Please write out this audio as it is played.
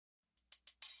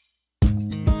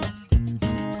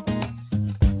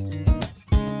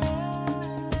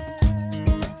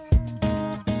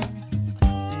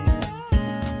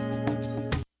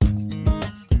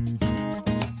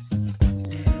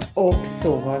Och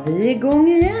så var vi igång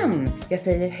igen. Jag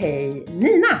säger hej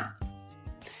Nina.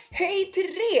 Hej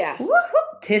Therese.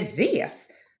 Woho! Therese.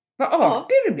 Vad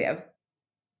artig du blev.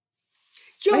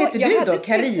 Ja, vad heter jag du hade då?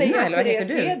 Carina eller vad Therese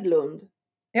heter du? Hedlund.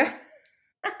 Ja.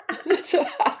 Så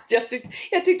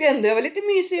jag tyckte ändå jag var lite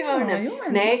mysig i hörnen. Jo,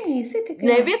 nej, mysigt, tycker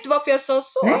nej, jag. vet du varför jag sa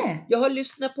så? Nej. Jag har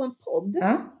lyssnat på en podd.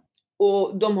 Ja.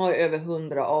 Och de har över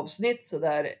 100 avsnitt. Så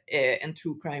där en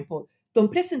true crime podd.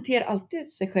 De presenterar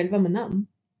alltid sig själva med namn.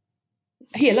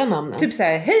 Hela namnen. Typ så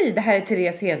här, hej, det här är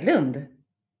Therese Hedlund.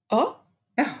 Ja.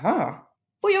 Jaha.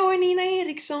 Och jag är Nina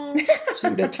Eriksson. Så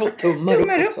gjorde jag 2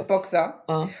 tummar upp också.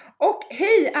 Ja. Och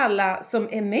hej alla som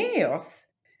är med oss.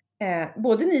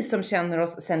 Både ni som känner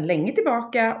oss sedan länge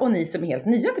tillbaka och ni som är helt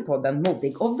nya till podden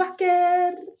Modig och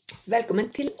vacker. Välkommen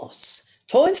till oss.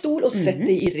 Ta en stol och sätt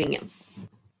dig i ringen.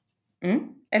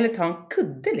 Eller ta en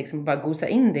kudde liksom, bara gosa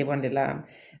in det i vår lilla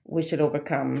We shall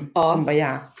overcome.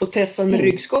 Ja. Och Tessan med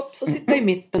ryggskott får sitta i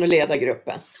mitten och leda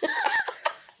gruppen.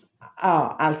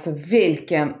 Ja, alltså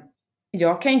vilken...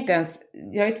 Jag kan inte ens...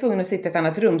 Jag är tvungen att sitta i ett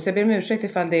annat rum, så jag ber om ursäkt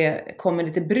ifall det kommer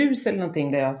lite brus eller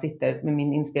någonting där jag sitter med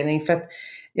min inspelning. För att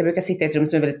jag brukar sitta i ett rum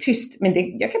som är väldigt tyst, men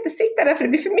jag kan inte sitta där för det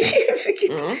blir för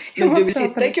mycket. Men du vill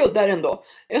sitta i kuddar ändå.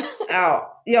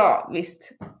 Ja,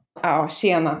 visst. Ja,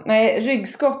 tjena. Nej,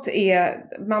 ryggskott är...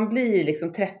 Man blir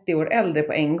liksom 30 år äldre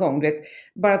på en gång. Vet,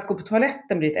 bara att gå på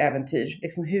toaletten blir ett äventyr.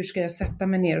 Liksom, hur ska jag sätta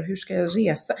mig ner och hur ska jag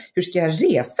resa? Hur ska jag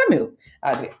resa mig upp?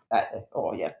 Ja, du vet.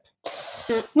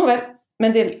 Hjälp. Nåväl,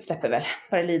 men det släpper väl.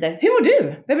 Bara lider. Hur mår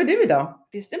du? Vem är du idag?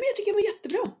 Jag tycker jag mår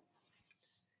jättebra.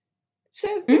 Så,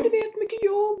 du vet, mycket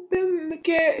jobb,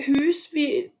 mycket hus.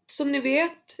 Som ni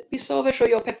vet, vissa av er så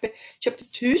jag och Peppe köpt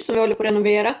ett hus som vi håller på att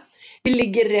renovera. Vi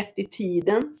ligger rätt i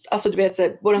tiden. Alltså du vet, så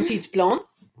här, våran tidsplan.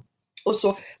 Och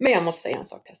så, men jag måste säga en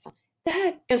sak, Tessan.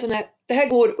 Det här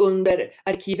går under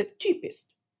arkivet typiskt.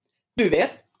 Du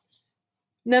vet.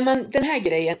 Den här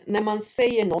grejen, när man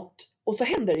säger något och så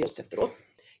händer det just efteråt.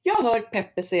 Jag hör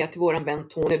Peppe säga till våran vän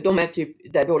Tony, de är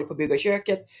typ där vi håller på att bygga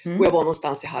köket. Och jag var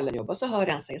någonstans i hallen och jobbade, så hör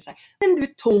han säga så här: men du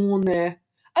Tony,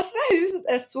 alltså det här huset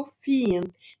är så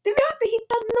fint. Vi har inte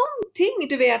hittat någonting,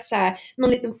 du vet så här, någon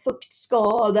liten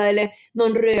fuktskada eller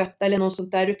någon röta eller något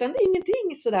sånt där, utan det är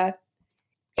ingenting sådär.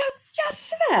 Jag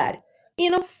svär,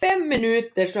 inom 5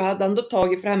 minuter så hade han då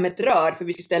tagit fram ett rör för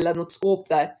vi skulle ställa något skåp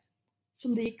där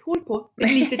som det gick hål på,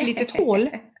 ett litet hål.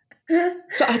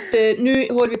 Så att nu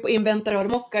håller vi på att invänta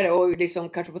rörmokare och liksom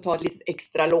kanske få ta ett litet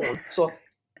extra lån. Så.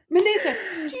 Men det är så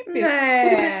här typiskt. Nej. Och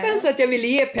det var nästan så att jag ville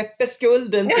ge Peppe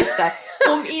skulden. Typ så här.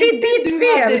 Om inte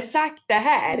du hade sagt det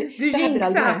här. Du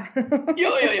jinxar.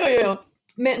 Ja.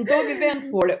 Men då har vi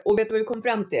vänt på det och vet du vad vi kom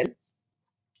fram till?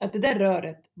 Att det där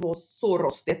röret var så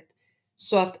rostigt.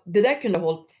 Så att det där kunde ha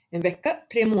hållit en vecka,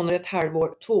 3 månader, ett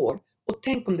halvår, 2 år. Och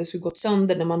tänk om det skulle gått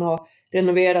sönder när man har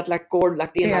renoverat, lagt golv,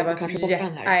 lagt in och kanske bort den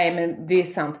här. Nej, men det är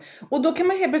sant. Och då kan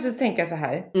man helt plötsligt tänka så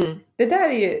här. Det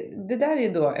där är ju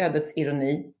då ödets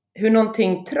ironi. Hur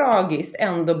någonting tragiskt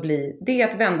ändå blir. Det är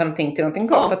att vända någonting till någonting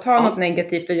gott. Att ta något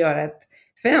negativt och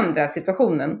förändra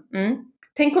situationen.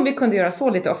 Tänk om vi kunde göra så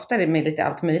lite oftare med lite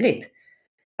allt möjligt.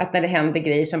 Att när det händer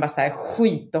grejer som bara så här,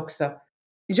 skit också.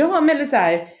 Ja, men så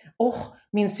här,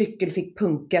 min cykel fick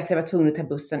punka så jag var tvungen att ta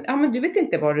bussen. Ja, men du vet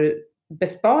inte vad du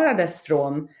besparades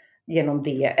från genom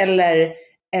det. Eller,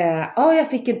 jag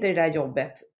fick inte det där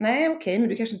jobbet. Nej, okej, men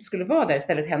du kanske inte skulle vara där.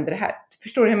 Istället händer det här.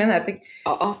 Förstår du vad jag menar?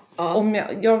 Om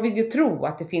jag vill ju tro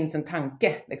att det finns en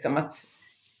tanke. Liksom, att,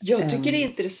 jag tycker det är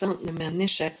intressant när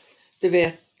människor, du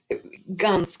vet,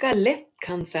 ganska lätt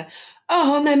kan säga,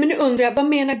 nej men nu undrar jag, vad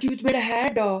menar Gud med det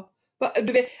här då?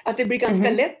 Du vet, att det blir ganska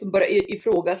lätt att bara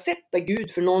ifrågasätta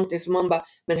Gud för någonting som man bara,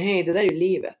 men hej, det där är ju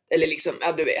livet. Eller liksom,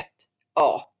 du vet.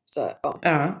 Ja.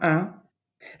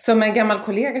 Som en gammal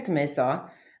kollega till mig sa,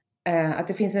 att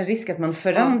det finns en risk att man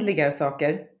förandligar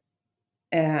saker.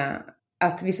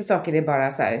 Att vissa saker är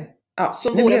bara så här.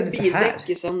 Som våra bildäck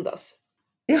i söndags.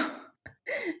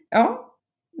 Ja.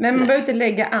 Men man behöver inte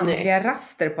lägga andliga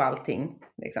raster på allting.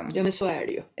 Liksom. Ja, men så är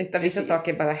det ju. Utan vissa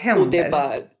saker bara händer. Och det är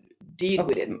bara deal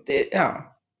with it.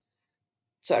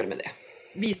 Så är det med det.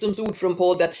 Visdomsord från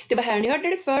podden. Det var här ni hörde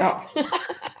det först.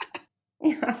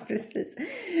 Ja, precis.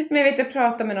 Men jag vet, jag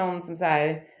pratade med någon som så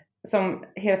här, som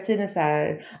hela tiden så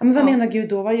här, men vad menar Gud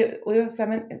då? Och jag sa,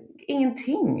 men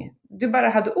ingenting. Du bara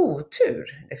hade otur,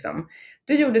 liksom.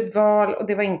 Du gjorde ett val och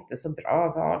det var inte så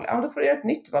bra val. Ja, då får du göra ett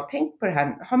nytt val. Tänk på det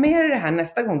här. Ha med dig det här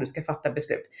nästa gång du ska fatta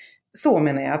beslut. Så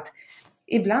menar jag att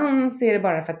ibland så är det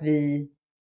bara för att vi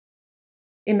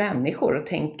är människor och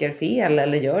tänker fel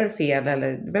eller gör fel,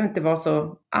 eller det behöver inte vara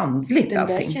så andligt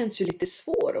allting. Den där känns ju lite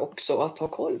svår också att ha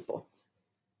koll på.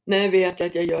 När vet jag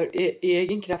att jag gör i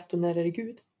egen kraft och när är det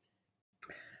Gud?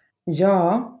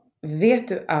 Ja, vet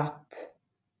du att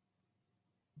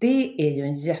det är ju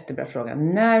en jättebra fråga.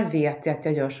 När vet jag att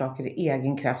jag gör saker i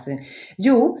egen kraft?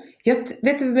 Jo,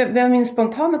 vet du vad min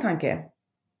spontana tanke är?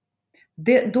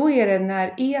 Då är det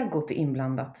när egot är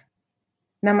inblandat.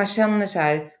 När man känner så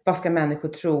här, vad ska människor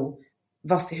tro?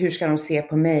 Hur ska de se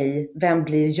på mig? Vem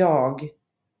blir jag?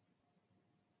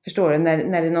 Förstår du?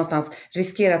 När det någonstans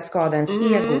riskerar att skada ens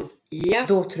ego. Ja.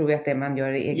 Då tror jag att det man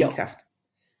gör i egen kraft.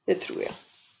 Det tror jag.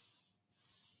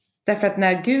 Därför att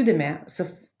när Gud är med så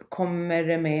kommer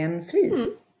det med en frid.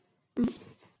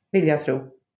 Vill jag tro.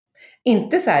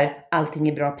 Inte så här, allting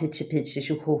är bra, peachy peachy,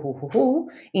 tjoho.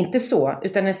 Inte så,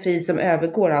 utan en frid som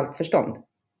övergår allt förstånd.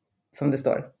 Som det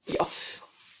står. Ja.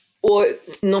 Och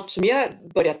något som jag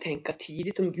börjar tänka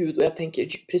tidigt om Gud, och jag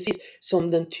tänker precis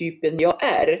som den typen jag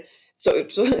är.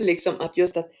 Så liksom att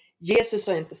just att Jesus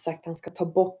har inte sagt att han ska ta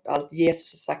bort allt.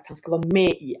 Jesus har sagt att han ska vara med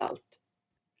i allt.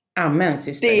 Amen,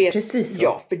 syster. Precis så.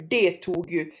 Ja, för det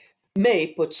tog ju mig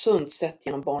på ett sunt sätt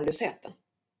genom barnlösheten.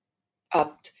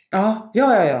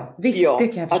 Ja. Visst, det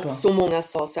kan jag förstå. Att så många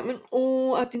sa så här, men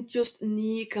att inte just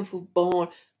ni kan få barn.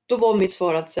 Då var mitt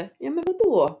svar att säga, ja men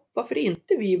vadå? Varför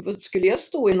inte vi? Skulle jag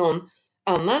stå i någon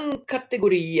annan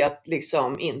kategori att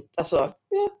liksom inte, alltså,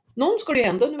 ja, någon skulle ju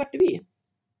hända, nu vart det vi.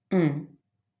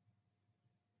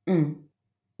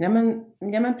 Ja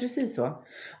men precis så.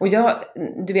 Och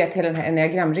du vet hela den här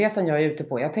enneagramresan jag är ute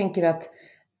på. Jag tänker att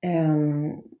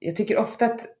jag tycker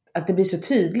ofta att det blir så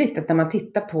tydligt att när man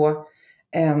tittar på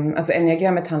alltså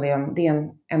enneagrammet handlar ju om, det är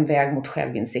en väg mot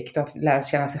självinsikt och att lära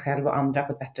känna sig själv och andra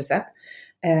på ett bättre sätt.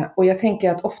 Och jag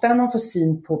tänker att ofta när man får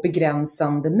syn på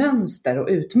begränsande mönster och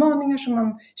utmaningar som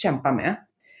man kämpar med,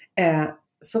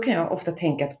 så kan jag ofta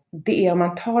tänka att det är om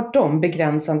man tar de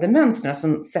begränsande mönstren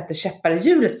som sätter käppar i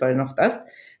hjulet för en oftast.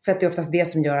 För att det är oftast det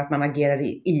som gör att man agerar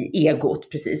i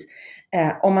egot, precis.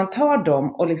 Om man tar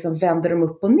dem och liksom vänder dem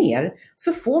upp och ner,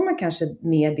 så får man kanske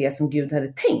mer det som Gud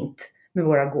hade tänkt med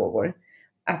våra gåvor.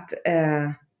 Att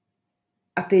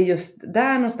det är just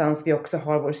där någonstans vi också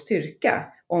har vår styrka.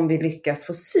 Om vi lyckas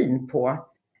få syn på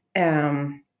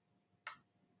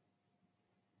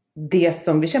det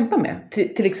som vi kämpar med.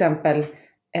 Till exempel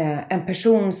en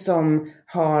person som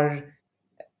har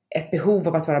ett behov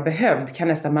av att vara behövd kan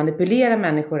nästan manipulera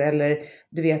människor eller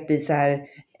du vet bli så här,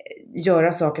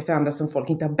 göra saker för andra som folk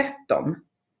inte har bett om.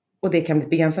 Och det kan bli ett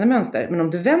begränsande mönster. Men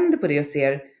om du vänder på det och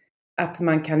ser att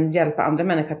man kan hjälpa andra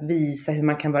människor att visa hur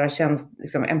man kan vara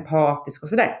liksom, empatisk och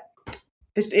sådär.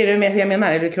 Är du med hur jag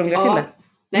menar? Eller krånglar jag till det?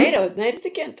 Nej, det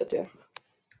tycker jag inte att du gör.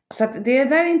 Så att det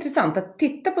där är intressant att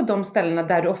titta på de ställena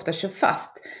där du ofta kör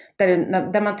fast.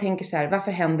 Där man tänker så här,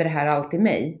 varför händer det här alltid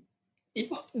mig?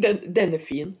 Ja, den är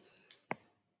fin.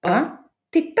 Ja,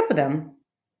 titta på den.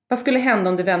 Vad skulle hända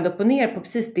om du vände upp och ner på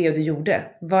precis det du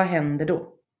gjorde? Vad händer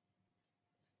då?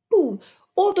 Boom.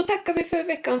 Och då tackar vi för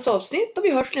veckans avsnitt och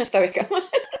vi hörs nästa vecka.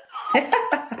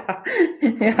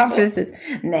 Ja, precis.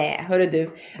 Nej, hörru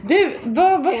du. Du,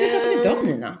 vad ska vi prata med idag,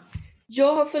 Nina?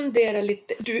 Jag har funderat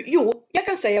lite. Jag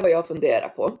kan säga vad jag funderar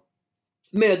på.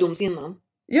 Mödomshinnan.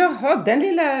 Jaha, den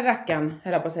lilla rackaren,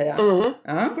 höll jag på att säga.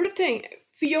 Ja.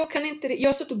 För jag kan inte. Jag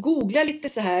har suttit och googlat lite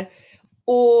så här.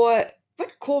 Och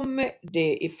vart kommer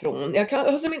det ifrån?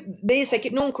 Det är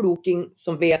säkert någon kloking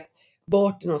som vet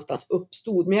vart det någonstans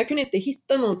uppstod. Men jag kunde inte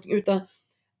hitta någonting, utan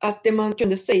att det man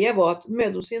kunde säga var att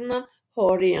mödomshinnan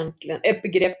har egentligen ett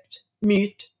begrepp,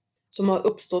 myt, som har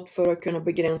uppstått för att kunna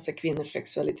begränsa kvinnors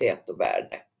sexualitet och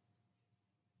värde.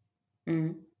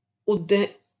 Och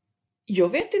jag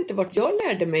vet inte vart jag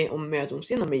lärde mig om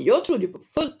mödomshinna, men jag trodde på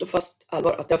fullt och fast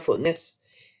allvar att det har funnits,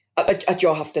 att jag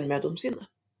har haft en mödomshinna.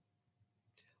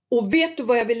 Och vet du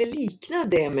vad jag ville likna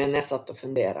det med när jag satt och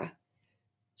funderade?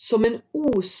 Som en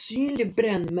osynlig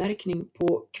brännmärkning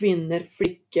på kvinnor,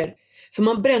 flickor. Som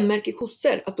man brännmärker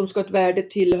kossor, att de ska ha ett värde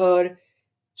tillhör.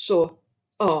 Så,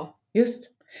 ja. Just.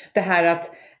 Det här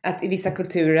att i vissa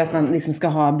kulturer att man liksom ska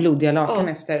ha blodiga lakan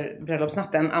efter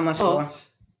bröllopsnatten. Annars så...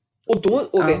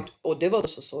 Och det var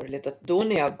så sorgligt att då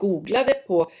när jag googlade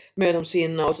på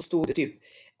mödomshinna och så stod det typ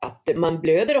att man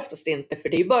blöder oftast inte, för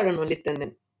det är bara någon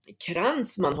liten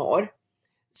krans man har.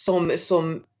 Som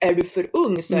är du för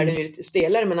ung så är den ju lite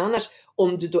stelare, men annars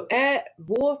om du då är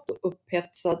våt och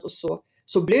upphetsad och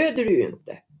så blöder du ju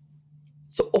inte.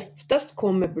 Så oftast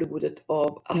kommer blodet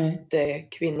av att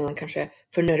kvinnan kanske är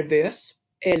för nervös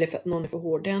eller för att någon är för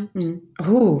hårdhänt.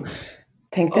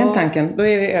 Tänk den tanken, då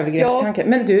är vi övergreppstanken.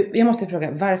 Men du, jag måste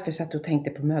fråga, varför satt du och tänkte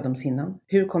på mödomshinnan?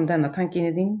 Hur kom denna tanke in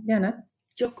i din hjärna?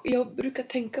 Jag brukar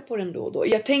tänka på den då och då.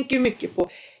 Jag tänker ju mycket på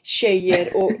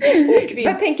tjejer och kvinnor.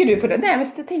 Vad tänker du på det? Nej, men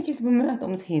jag tänker inte på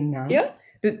mödomshinnan. Ja.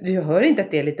 Du hör inte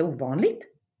att det är lite ovanligt?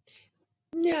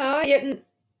 Ja,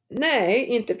 Nej,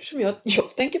 inte eftersom jag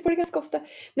tänker på det ganska ofta.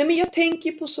 Nej, men jag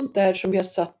tänker på sånt där som vi har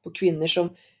satt på kvinnor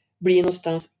som blir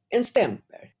någonstans en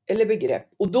stämpel eller begrepp.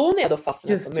 Och då när jag då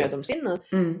fastnar på mödomshinnan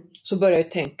så börjar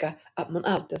jag tänka att man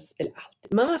alltid,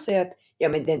 man säger att ja,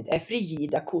 men den är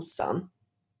frigida kossan.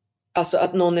 Alltså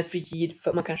att någon är frigid för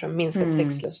att man kanske har minskat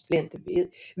sexlust eller inte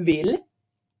vill.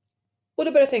 Och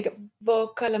då börjar jag tänka,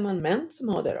 vad kallar man män som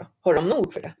har det då? Har de något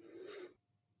ord för det?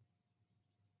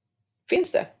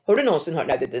 Finns det? Har du någonsin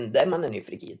hört att den där mannen är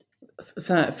frigid?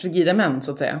 Så frigida män,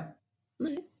 så att säga?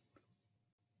 Nej.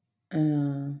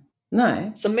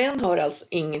 Nej. Så män har alltså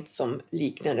inget som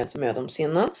liknar den som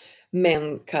mödomshinnan.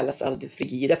 Män kallas aldrig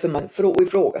frigida för man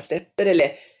ifrågasätter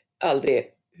eller aldrig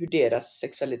hur deras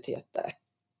sexualitet är.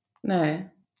 Nej.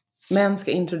 Män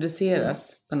ska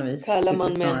introduceras på något vis. Kallar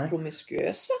man män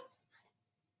promiskuösa?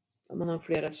 Om man har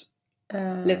flera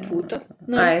lättfotat?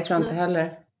 Nej, jag tror inte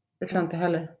heller. Jag tror inte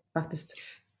heller, faktiskt.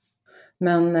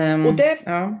 Men, och det,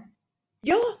 ja.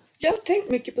 Ja, jag har tänkt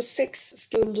mycket på sex,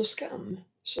 skuld och skam.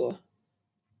 Så.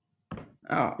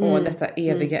 Ja, och detta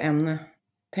eviga ämne.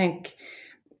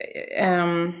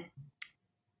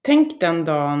 Tänk den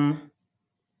dagen.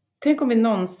 Tänk om vi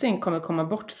någonsin kommer komma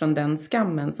bort från den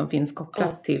skammen som finns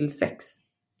kopplat till sex.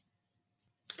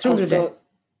 Tror du det?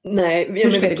 Nej,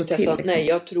 hur ska det gå till, liksom? Nej,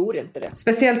 jag tror inte det.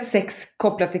 Speciellt sex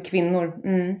kopplat till kvinnor.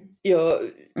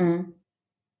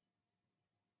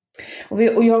 Och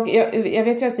jag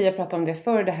vet ju att vi har pratat om det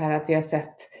förr, det här att vi har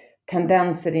sett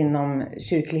tendenser inom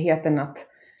kyrkligheten att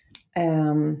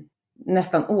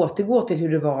nästan återgå till hur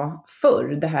det var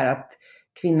förr. Det här att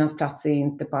kvinnans plats är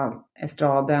inte på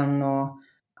estraden och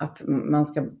att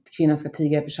kvinnan ska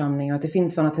tiga i församlingen. Att det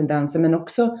finns sådana tendenser, men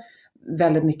också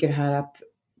väldigt mycket det här att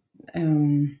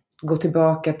gå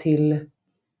tillbaka till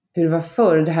hur det var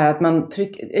förr. Det här att man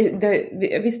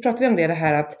visst pratade vi om det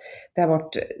här att det har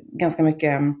varit ganska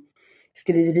mycket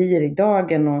skriverier i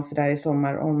Dagen och sådär i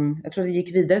sommar om, jag tror det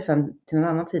gick vidare sen till en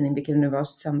annan tidning, vilket det nu var,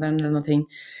 Sändaren eller någonting,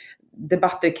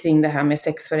 debatter kring det här med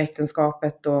sex för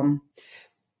äktenskapet och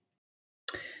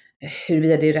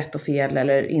huruvida det är rätt och fel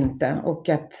eller inte, och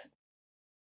att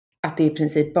det i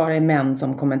princip bara är män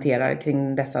som kommenterar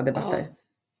kring dessa debatter.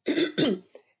 Ja.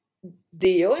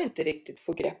 Det jag inte riktigt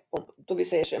får grepp om, då vi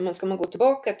säger så, men ska man gå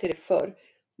tillbaka till det förr,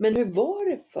 men hur var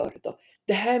det förr då?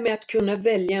 Det här med att kunna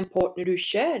välja en partner du är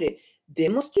kär i, det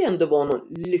måste ju ändå vara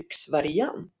någon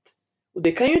lyxvariant. Och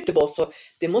det kan ju inte vara så,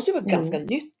 det måste ju vara ganska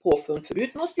nytt påfund.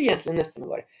 Förut måste det egentligen nästan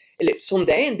vara, eller som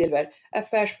det är en del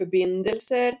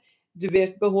affärsförbindelser, du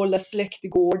vet, behålla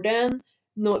släktgården,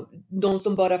 de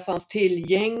som bara fanns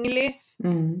tillgänglig.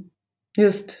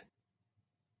 Just.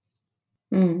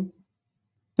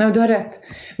 Nej, du har rätt.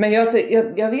 Men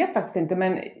jag vet faktiskt inte,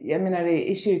 men jag menar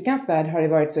i kyrkans värld har det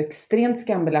varit så extremt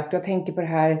skambelagt. Jag tänker på det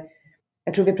här,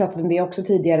 jag tror vi pratade om det också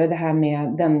tidigare, det här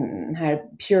med den här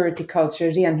purity culture,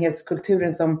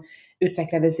 renhetskulturen som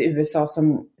utvecklades i USA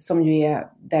som ju är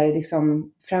där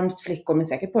liksom främst flickor men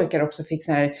säkert pojkar också fick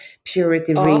såna här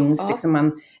purity rings, liksom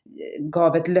man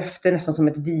gav ett löfte nästan som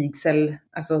ett vigsel,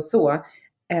 alltså så,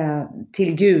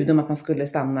 till Gud om att man skulle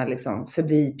stanna liksom,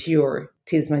 förbli pure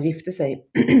tills man gifte sig.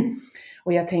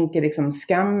 Och jag tänker liksom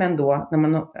skammen då när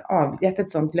man har avgett ett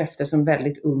sånt löfte som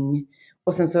väldigt ung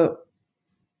och sen så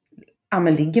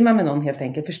men ligger man med någon helt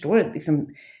enkelt, förstår du liksom,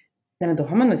 nej men då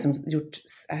har man liksom gjort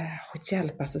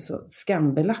hjälp, alltså så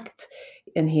skambelagt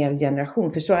en hel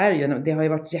generation, för så är det ju, det har ju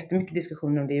varit jättemycket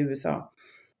diskussioner om det i USA,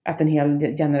 att en hel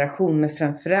generation med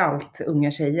framförallt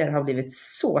unga tjejer har blivit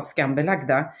så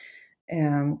skambelagda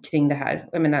kring det här.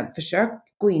 Och jag menar, försök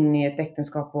gå in i ett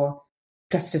äktenskap och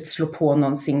plötsligt slå på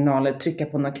någon signal eller trycka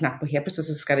på någon knapp och helt plötsligt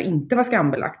så ska det inte vara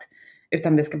skambelagt.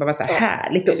 Utan det ska bara vara så här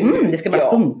härligt och det ska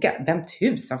bara funka. Vem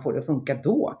tusan får det att funka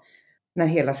då? När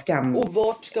hela skam... Och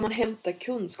vart ska man hämta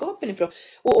kunskapen ifrån?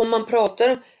 Och om man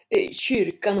pratar om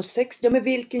kyrkan och sex, ja men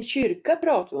vilken kyrka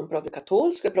pratar man? Pratar vi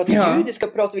katolska, pratar vi judiska,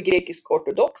 pratar vi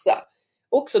grekisk-ortodoxa?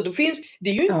 Också, då finns, det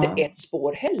är ju inte ett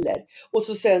spår heller. Och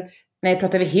så sen... Nej,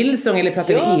 pratar vi Hillsong eller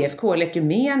pratar vi EFK eller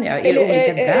Ekumenia? Är det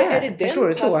olika där? Är det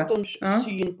den pastorns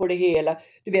syn på det hela?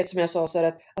 Du vet som jag sa så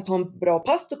här, att ha en bra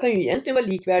pastor kan ju egentligen vara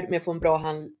likvärdigt med att få en bra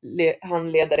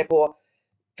handledare på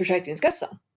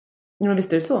Försäkringskassan. Ja, men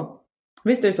visst är det så.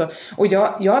 Visst är det så. Och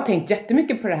jag har tänkt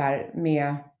jättemycket på det här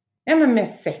med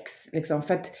sex. Liksom,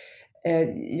 för att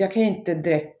jag kan ju inte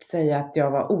direkt säga att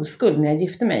jag var oskuld när jag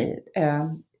gifte mig.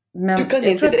 Men du kan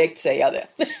inte direkt säga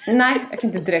det. Nej, jag kan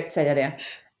inte direkt säga det.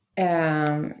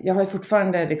 Jag har ju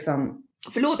fortfarande liksom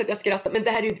Förlåt att jag skrattar, men det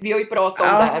här, vi har ju pratat om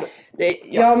det här.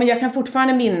 Ja, men jag kan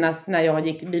fortfarande minnas när jag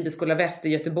gick Bibelskola Väst i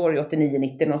Göteborg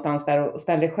 89-90 någonstans där och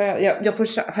ställde sjö.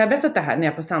 Har jag berättat det här när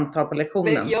jag får samtal på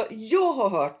lektionen? Men jag har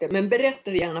hört det, men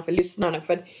berätta gärna för lyssnarna,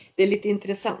 för det är lite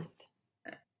intressant.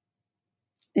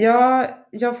 Ja,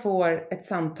 jag får ett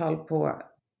samtal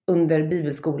under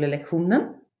bibelskolelektionen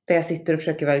där jag sitter och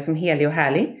försöker vara liksom helig och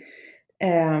härlig.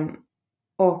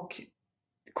 Och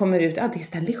kommer ut, det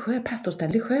är pastor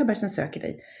Stanley Sjöberg som söker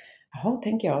dig. Jaha,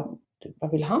 tänker jag,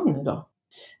 vad vill han nu då?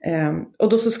 Och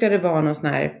då så ska det vara någon sån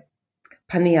här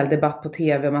paneldebatt på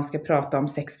tv och man ska prata om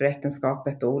sex för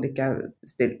äktenskapet och olika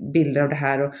bilder av det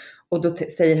här. Och då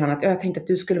säger han att jag tänkte att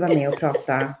du skulle vara med och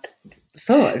prata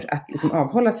för att liksom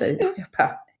avhålla sig. Och jag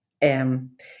bara,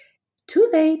 too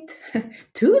late.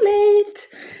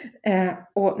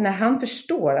 Och när han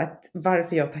förstår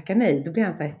varför jag tackar nej, då blir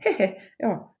han så här,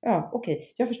 ja,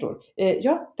 okej, jag förstår.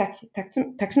 Ja,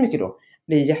 tack så mycket då.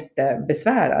 Blir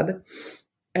jättebesvärad.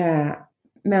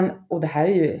 Och det här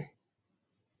är ju,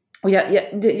 och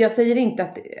jag säger inte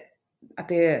att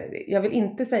jag vill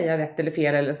inte säga rätt eller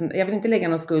fel, eller jag vill inte lägga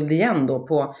någon skuld igen då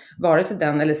på vare sig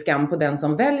den eller skam på den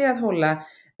som väljer att hålla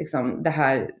liksom det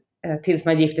här tills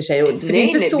man gifter sig. För det är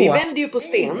inte så. Vi vänder ju på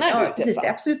stenar. Ja, precis, det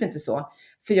är absolut inte så.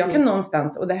 För jag kan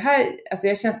någonstans, och det här, alltså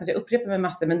jag känns som att jag upprepar mig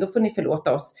massor, men då får ni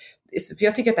förlåta oss. För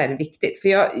jag tycker att det här är viktigt. För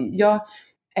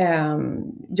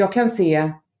jag kan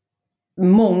se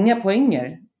många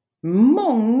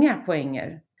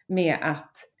poänger med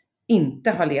att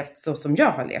inte ha levt så som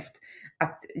jag har levt.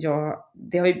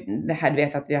 Det här du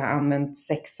vet att vi har använt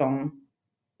sex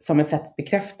som ett sätt att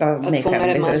bekräfta mig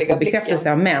själv. Att få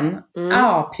bekräftelse av män.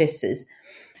 Ja, precis.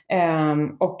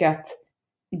 Och att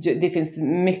det finns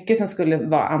mycket som skulle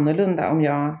vara annorlunda om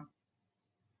jag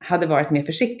hade varit mer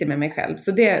försiktig med mig själv.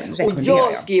 Så det rekommenderar jag.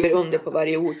 Och jag skriver under på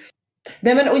varje ord.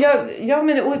 Nej,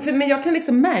 men jag kan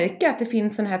liksom märka att det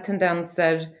finns såna här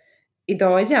tendenser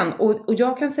idag igen. Och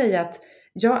jag kan säga att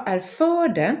jag är för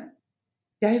det.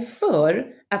 Jag är för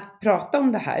att prata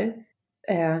om det här.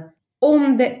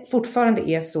 Om det fortfarande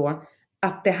är så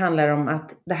att det handlar om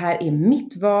att det här är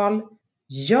mitt val.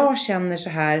 Jag känner så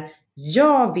här.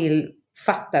 Jag vill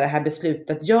fatta det här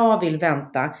beslutet. Jag vill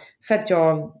vänta. För att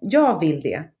jag vill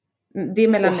det. Det är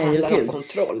mellan mig och Gud.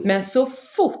 Men så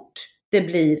fort det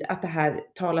blir att det här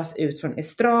talas ut från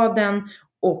estraden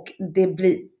och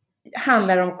det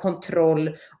handlar om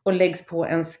kontroll och läggs på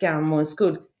en skam och en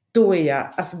skuld, då är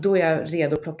jag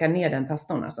redo att plocka ner den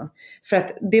pastorn alltså. För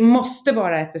att det måste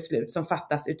vara ett beslut som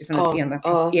fattas utifrån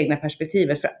ett egna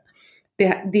perspektivet. För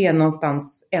det är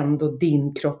någonstans ändå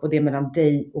din kropp och det är mellan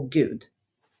dig och Gud.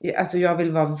 Alltså jag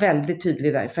vill vara väldigt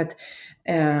tydlig där, för att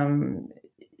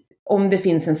om det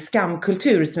finns en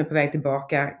skamkultur som är på väg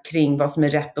tillbaka kring vad som är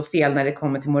rätt och fel när det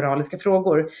kommer till moraliska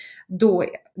frågor,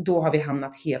 då har vi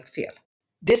hamnat helt fel.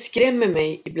 Det skrämmer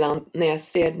mig ibland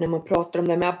när man pratar om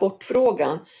det med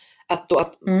abortfrågan. Att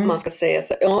man ska säga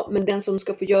så, ja, men den som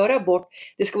ska få göra abort,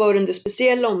 det ska vara under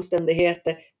speciella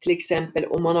omständigheter, till exempel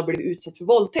om man har blivit utsatt för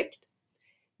våldtäkt.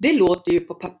 Det låter ju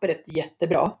på pappret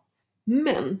jättebra.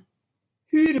 Men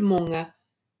hur många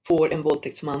får en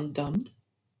våldtäktsman dömd?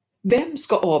 Vem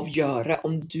ska avgöra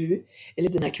om du eller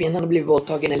den här kvinnan har blivit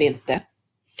våldtagen eller inte?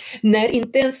 När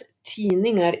inte ens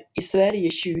tidningar i Sverige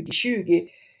 2020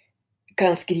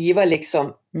 kan skriva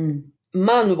liksom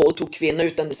man våldtog kvinna,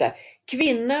 utan det är så här,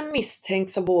 kvinna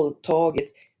misstänks ha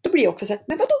våldtagit. Då blir jag också så här,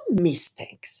 men vadå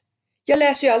misstänks? Jag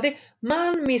läser ju aldrig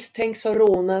man misstänks ha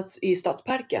rånats i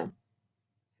Stadsparken.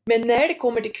 Men när det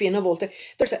kommer till kvinna våldtäkt,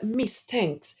 då är det så här,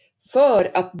 misstänks,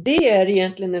 för att det är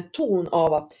egentligen en ton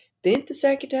av att det är inte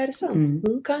säkert det här är sant.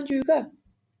 Hon kan ljuga.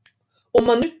 Om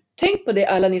man nu tänker på det,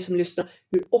 alla ni som lyssnar,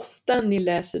 hur ofta ni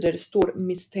läser där det står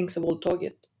misstänks ha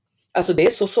våldtaget. Alltså det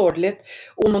är så sorgligt.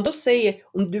 Och om man då säger,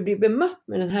 om du blir bemött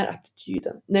med den här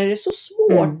attityden, när det är så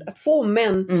svårt att få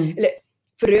män eller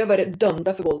förövare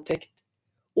dömda för våldtäkt,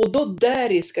 och då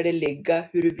där ska det ligga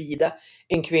huruvida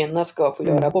en kvinna ska få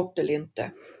göra abort eller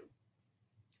inte.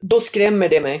 Då skrämmer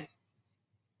det mig.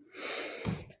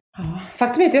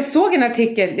 Faktum är att jag såg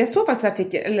faktiskt en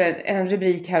artikel, eller en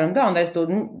rubrik häromdagen där det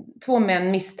stod 2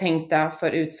 män misstänkta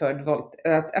för utförd våld.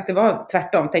 Att det var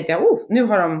tvärtom. Tänkte jag, nu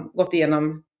har de gått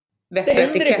igenom vett och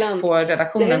etikett på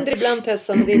redaktionen. Det händer ibland,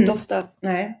 Tessa, men det är inte ofta.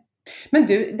 Nej. Men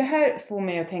du, det här får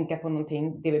mig att tänka på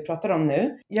någonting, det vi pratar om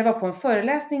nu. Jag var på en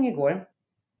föreläsning igår.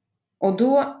 Och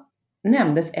då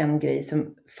nämndes en grej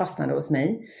som fastnade hos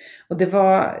mig. Och det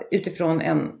var utifrån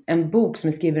en bok som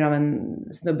är skriven av en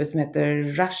snubbe som heter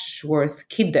Rushworth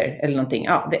Kidder eller någonting.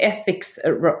 Ja, The Ethics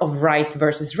of Right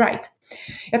versus Right.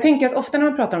 Jag tänker att ofta när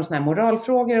man pratar om såna här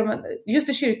moralfrågor, just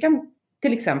i kyrkan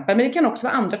till exempel. Men det kan också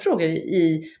vara andra frågor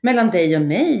mellan dig och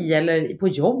mig, eller på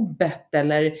jobbet,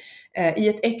 eller i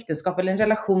ett äktenskap, eller en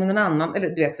relation med någon annan, eller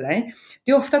du vet sådär.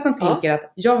 Det är ofta att man tänker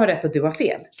att jag har rätt och du har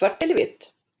fel. Svart eller vitt.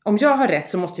 Om jag har rätt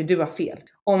så måste ju du ha fel.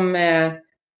 Om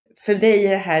för dig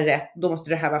är det här rätt, då måste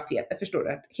det här vara fel. Jag förstår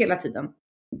det hela tiden.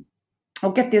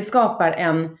 Och att det skapar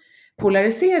en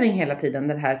polarisering hela tiden,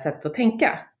 det här sättet att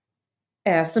tänka.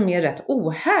 Som är rätt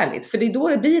ohärligt. För det är då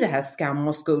det blir det här skam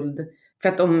och skuld. För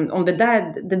att om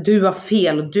det du har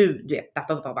fel och du vet.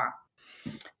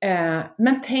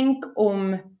 Men tänk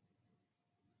om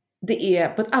det är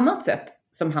på ett annat sätt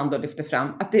som han då lyfter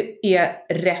fram. Att det är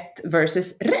rätt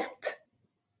versus rätt.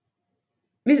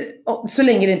 Så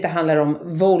länge det inte handlar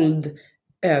om våld,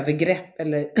 övergrepp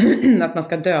eller att man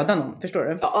ska döda någon. Förstår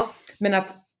du? Ja. Men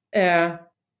att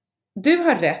du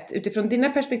har rätt utifrån dina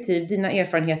perspektiv, dina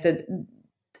erfarenheter.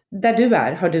 Där du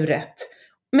är har du rätt.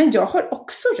 Men jag har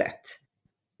också rätt.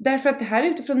 Därför att det här är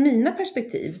utifrån mina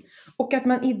perspektiv. Och att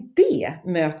man i det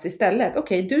möts istället.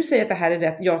 Okej, du säger att det här är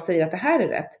rätt. Jag säger att det här är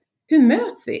rätt. Hur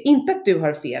möts vi? Inte att du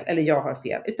har fel eller jag har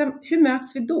fel. Utan hur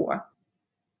möts vi då?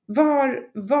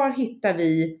 Var hittar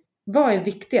vi? Vad är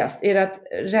viktigast? Är det att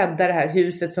rädda det här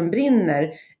huset som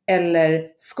brinner?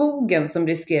 Eller skogen som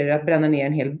riskerar att bränna ner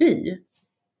en hel by?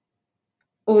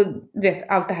 Och du vet,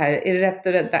 allt det här. Är det rätt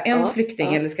att rädda en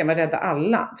flykting eller ska man rädda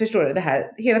alla? Förstår du? Det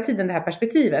här, hela tiden det här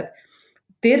perspektivet.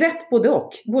 Det är rätt både och.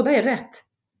 Båda är rätt.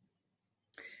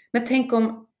 Men tänk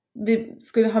om vi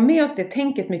skulle ha med oss det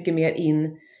tänket mycket mer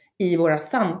in i våra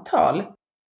samtal.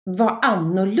 Vad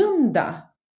annorlunda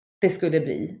det skulle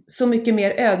bli. Så mycket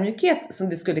mer ödmjukhet som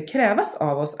det skulle krävas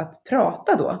av oss att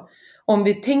prata då. Om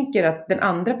vi tänker att den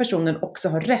andra personen också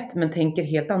har rätt men tänker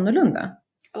helt annorlunda.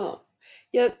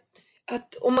 Ja,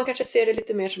 att om man kanske ser det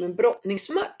lite mer som en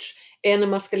brottningsmatch än när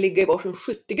man ska ligga i varsin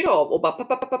skyttegrav och bara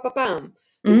pam.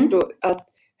 Förstår att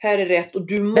här är rätt och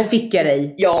du måste... Där fick jag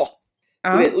dig. Ja.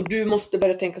 Du vet, och du måste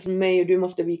börja tänka som mig och du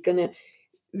måste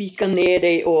vika ner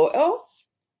dig och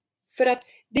för att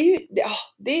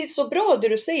det är så bra det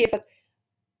du säger för att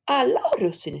alla har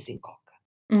russin i sin kaka.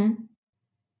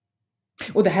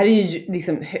 Och det här är ju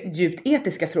liksom djupt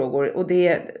etiska frågor och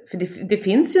det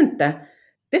finns ju inte,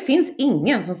 det finns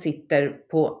ingen som sitter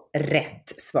på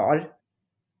rätt svar.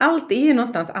 Allt är ju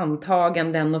någonstans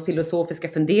antaganden och filosofiska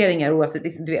funderingar oavsett,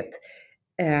 liksom, du vet.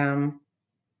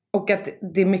 Och att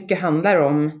det mycket handlar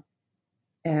om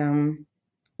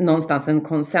någonstans en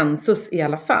konsensus i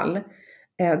alla fall.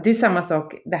 Det är samma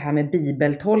sak det här med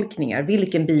bibeltolkningar.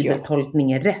 Vilken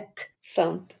bibeltolkning är rätt?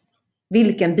 Sant.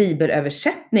 Vilken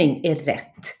bibelöversättning är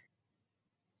rätt?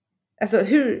 Alltså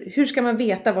hur ska man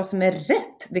veta vad som är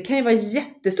rätt? Det kan ju vara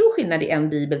jättestor skillnad i en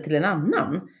bibel till en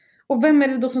annan. Och vem är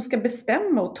det då som ska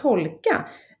bestämma och tolka?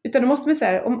 Utan då måste man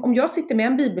säga, om jag sitter med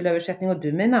en bibelöversättning och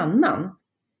du med en annan.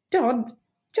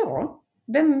 Ja,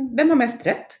 vem har mest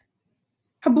rätt?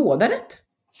 Har båda rätt?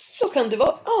 Så kan det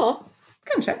vara, ja.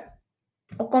 Kanske.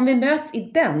 Och om vi möts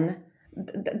i den,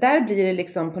 där blir det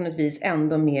liksom på något vis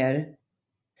ändå mer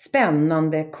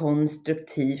spännande,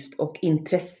 konstruktivt och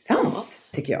intressant,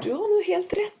 tycker jag. Du har nog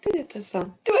helt rätt i det,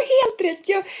 Tessan. Du har helt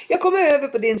rätt. Jag kommer över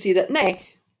på din sida. Nej,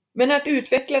 men att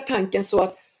utveckla tanken så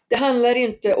att det handlar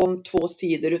inte om två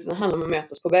sidor utan det handlar om att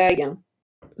mötas på vägen.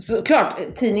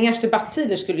 Såklart, tidningars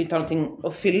debattsidor skulle ju ta någonting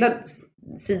att fylla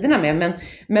sidorna med.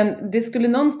 Men det skulle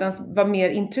någonstans vara mer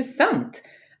intressant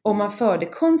om man förde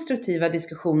konstruktiva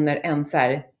diskussioner än så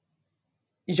här,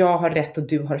 jag har rätt och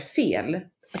du har fel.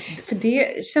 För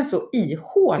det känns så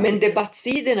ihåligt. Men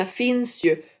debattsidorna finns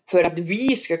ju för att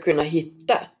vi ska kunna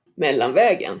hitta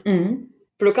mellanvägen.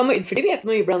 För det vet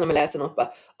man ju ibland när man läser något.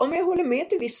 Bara, men jag håller med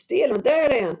till viss del. Men där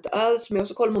är jag inte alls med. Och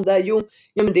så kollar man där. Jo,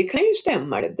 ja, men det kan ju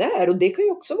stämma det där. Och det kan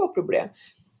ju också vara problem.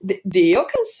 Det jag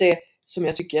kan se som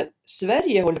jag tycker att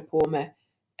Sverige håller på med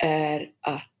är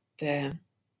att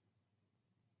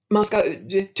man ska,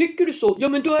 tycker du så? Ja,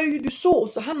 men då är ju du så. Och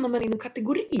så hamnar man i en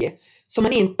kategori som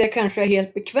man inte kanske är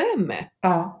helt bekväm med.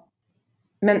 Ja,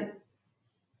 men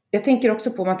jag tänker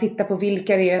också på om man tittar på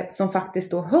vilka det är som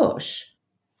faktiskt då hörs.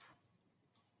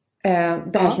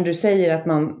 Det här som du säger att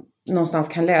man någonstans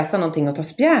kan läsa någonting och ta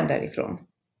spjärn därifrån.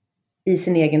 I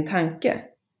sin egen tanke.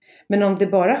 Men om det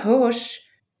bara hörs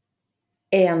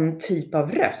en typ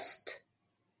av röst.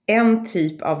 En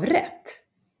typ av rätt.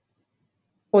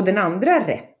 Och den andra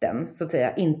rätten så att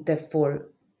säga inte får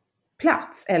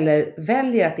plats. Eller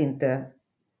väljer att inte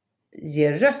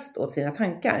ge röst åt sina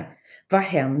tankar. Vad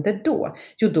händer då?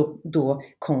 Jo, då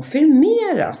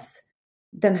konfirmeras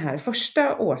den här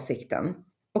första åsikten.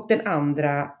 Och den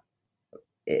andra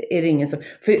är det ingen som...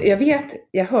 För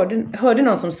jag hörde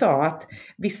någon som sa att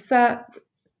vissa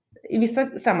i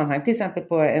vissa sammanhang, till exempel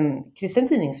på en kristen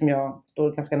tidning som jag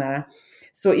står ganska nära,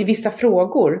 så i vissa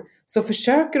frågor så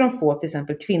försöker de få till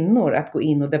exempel kvinnor att gå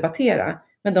in och debattera,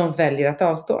 men de väljer att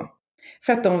avstå.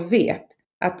 För att de vet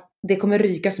att det kommer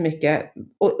ryka så mycket.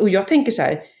 Och jag tänker så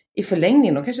här, i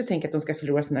förlängningen, de kanske tänker att de ska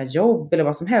förlora sina jobb eller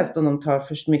vad som helst om de tar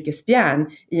för mycket spjärn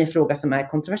i en fråga som är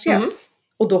kontroversiell.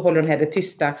 Och då håller de hellre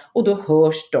tysta och då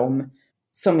hörs de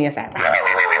som är så här.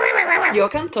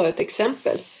 Jag kan ta ett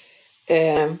exempel.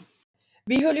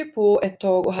 Vi höll ju på ett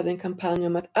tag och hade en kampanj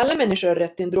om att alla människor har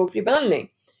rätt till en drogfri behandling.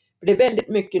 För det är väldigt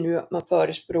mycket nu att man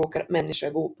förespråkar att människor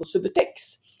går på Subutex,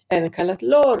 även kallat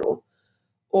LARO.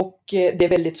 Och det är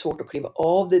väldigt svårt att kliva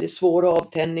av det är svår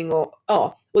avtändning och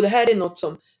det här är något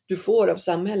som du får av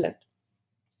samhället.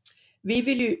 Vi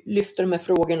vill ju lyfta de här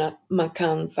frågorna att man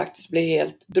kan faktiskt bli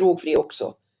helt drogfri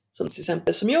också, som till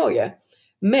exempel som jag är.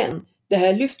 Men det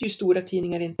här lyfter ju stora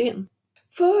tidningar inte in.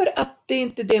 För att det är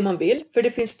inte det man vill, för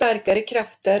det finns starkare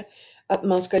krafter att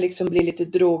man ska liksom bli lite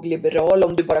drogliberal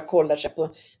om du bara kollar sig på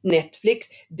Netflix.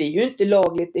 Det är ju inte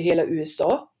lagligt i hela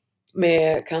USA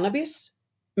med cannabis.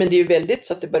 Men det är ju väldigt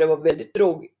så att det börjar vara väldigt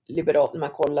drogliberalt när man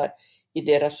kollar i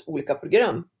deras olika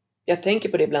program. Jag tänker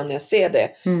på det ibland när jag ser det.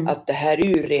 Att det här är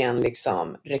ju ren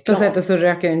liksom reklam. På sättet så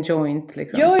röker en joint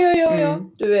liksom. Ja,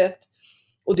 du vet.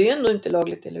 Och det är ändå inte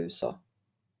lagligt i hela USA.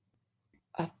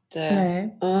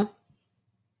 Nej.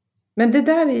 Men det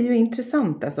där är ju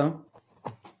intressant alltså.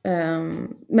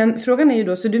 Men frågan är ju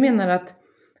då, så du menar att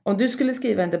om du skulle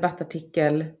skriva en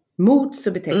debattartikel mot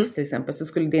Subutex till exempel, så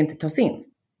skulle det inte tas in?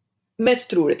 Mest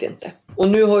troligt inte. Och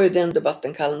nu har ju den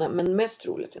debatten kallnat, men mest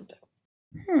troligt inte.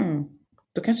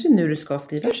 Då kanske nu du ska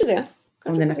skriva. Kanske det.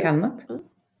 Om den har kallnat.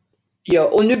 Ja,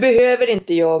 och nu behöver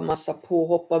inte jag massa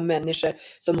påhopp av människor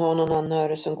som har någon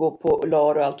anhörig som går på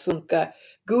LAR och allt funkar.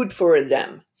 Good for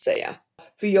them, säger jag.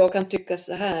 För jag kan tycka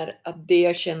så här att det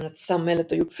jag känner att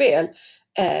samhället har gjort fel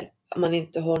är att man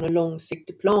inte har någon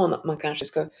långsiktig plan att man kanske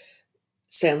ska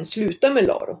sen sluta med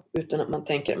LAR, utan att man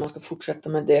tänker att man ska fortsätta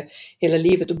med det hela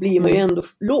livet. Då blir man ju ändå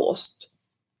låst.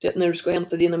 Det när du ska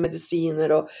hämta dina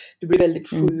mediciner och du blir väldigt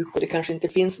sjuk och det kanske inte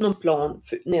finns någon plan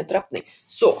för nedtrappning.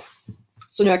 Så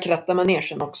nu har jag krattat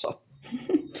manegen också.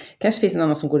 Kanske finns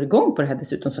någon som går igång på det här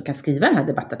dessutom som kan skriva den här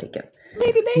debattartikeln.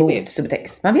 Maybe. Mot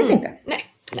Subutex. Man vet inte. Nej.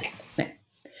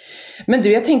 Men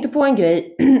du, jag tänkte på en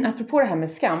grej. Apropå det här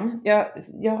med skam.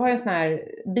 Jag har en sån här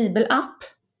bibelapp.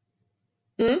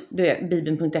 Du vet,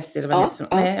 bibeln.se eller vad det heter för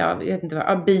något. Nej, jag vet inte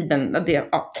vad. Bibeln.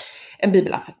 En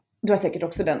bibelapp. Du har säkert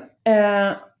också den.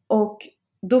 Och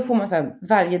då får man så här,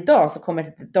 varje dag så kommer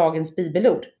det dagens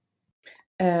bibelord.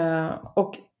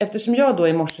 Och eftersom jag då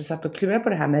i morse satt och klurade på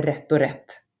det här med rätt och rätt.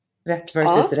 Rätt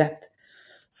versus rätt.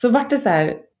 Så vart det så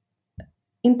här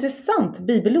intressant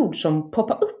bibelord som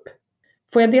poppade upp.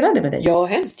 Får jag dela det med dig? Ja,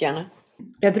 hemskt gärna.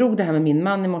 Jag drog det här med min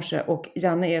man i morse och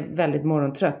Janne är väldigt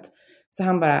morgontrött. Så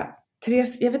han bara,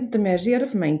 Therese, jag vet inte om jag är redo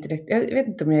för mig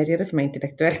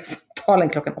intellektuella samtalen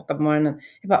klockan 8 på morgonen.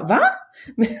 Jag bara, va?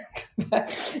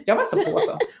 Jag var så på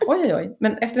så. Oj.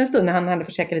 Men efter en stund när han hade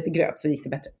fått käka lite gröt så gick det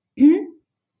bättre.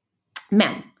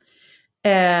 Men,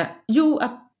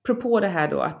 apropå det här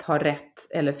då att ha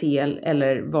rätt eller fel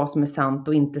eller vad som är sant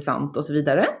och inte sant och så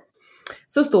vidare.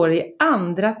 Så står det i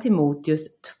andra Timoteus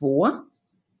 2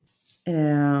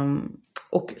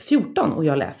 och 14 och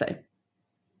jag läser.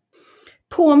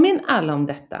 Påminn alla om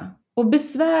detta och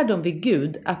besvär dem vid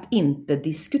Gud att inte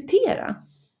diskutera.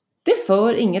 Det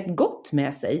för inget gott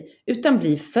med sig utan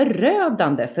blir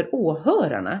förödande för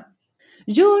åhörarna.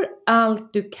 Gör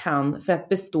allt du kan för att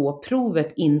bestå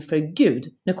provet inför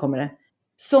Gud. Nu kommer det.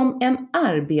 Som en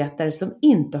arbetare som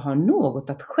inte har något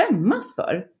att skämmas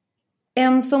för.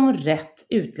 En som rätt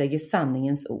utlägger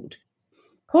sanningens ord.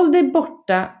 Håll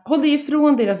dig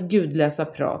ifrån deras gudlösa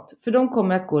prat, för de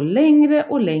kommer att gå längre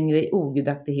och längre i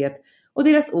ogudaktighet och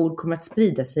deras ord kommer att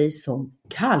sprida sig som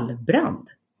kallbrand.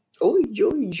 Oj.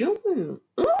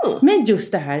 Men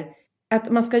just det här att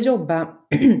man ska jobba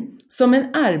som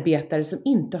en arbetare som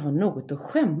inte har något att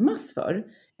skämmas för,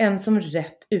 en som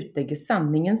rätt utlägger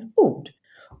sanningens ord.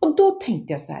 Och då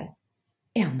tänkte jag så här,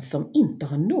 en som inte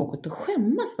har något att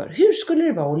skämmas för. Hur skulle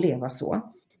det vara att leva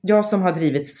så? Jag som har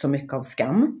drivits så mycket av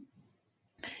skam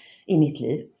i mitt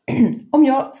liv. Om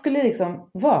jag skulle liksom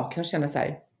vakna och känna så här,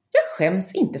 jag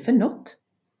skäms inte för något.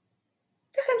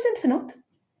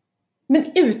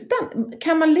 Men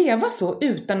kan man leva så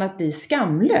utan att bli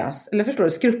skamlös? Eller förstår du,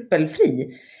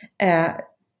 skrupelfri?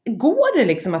 Går det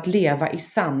liksom att leva i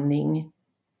sanning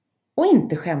och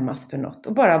inte skämmas för något?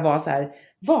 Och bara vara så här,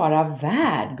 vara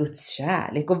värd Guds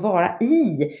kärlek och vara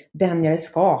i den jag är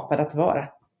skapad att vara.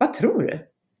 Vad tror du?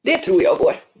 Det tror jag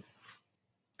går.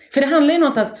 För det handlar ju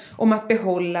någonstans om att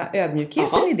behålla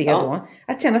ödmjukheten i det då.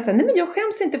 Att känna sig, nej men jag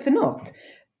skäms inte för något.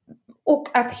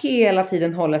 Och att hela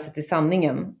tiden hålla sig till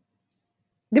sanningen.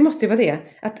 Det måste ju vara det.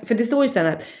 För det står ju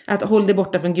sen att håll dig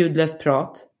borta från gudlöst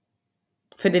prat.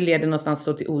 För det leder någonstans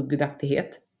så till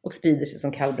ogudaktighet. Och sprider sig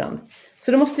som kallbrand.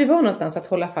 Så det måste ju vara någonstans att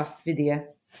hålla fast vid det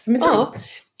som är sant. Ja,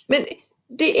 men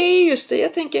det är just det.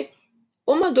 Jag tänker,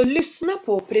 om man då lyssnar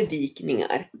på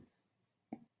predikningar.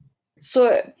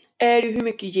 Så är det hur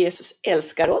mycket Jesus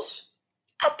älskar oss.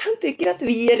 Att han tycker att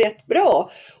vi är rätt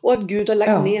bra. Och att Gud har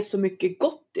lagt ner så mycket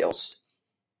gott i oss.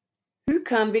 Hur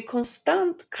kan vi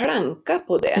konstant klanka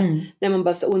på det? När man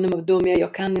bara säger, nej vad dum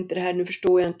jag kan inte det här, nu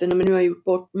förstår jag inte, men nu har jag gjort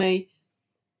bort mig.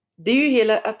 Det är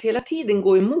ju att hela tiden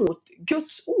gå emot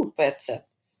Guds ord på ett sätt.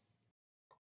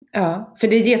 Ja, för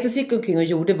det Jesus gick omkring och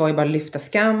gjorde var ju bara lyfta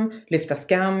skam, lyfta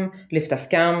skam, lyfta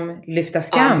skam, lyfta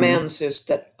skam. Amen,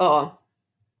 syster. Ja.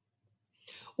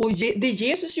 Och det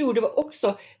Jesus gjorde var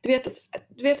också, du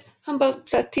vet han bara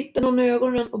så här, tittade någon i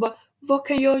ögonen och bara, vad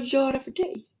kan jag göra för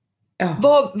dig?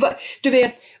 Ja. Du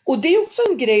vet, och det är också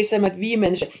en grej som att vi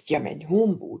människor, ja men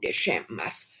hon borde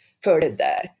skämmas för det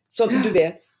där. Som du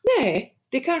vet, nej,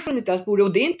 det kanske hon inte alls borde.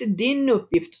 Och det är inte din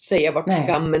uppgift att säga vart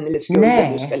skammen eller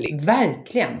skulden nu ska ligga. Nej,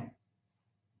 verkligen.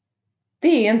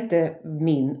 Det är inte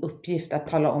min uppgift att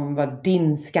tala om vad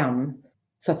din skam,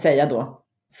 så att säga då,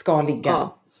 ska ligga.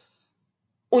 Ja.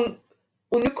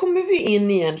 Och nu kommer vi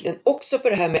in egentligen också på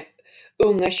det här med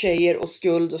unga tjejer och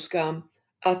skuld och skam.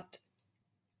 Att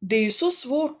det är ju så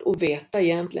svårt att veta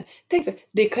egentligen. Tänk så,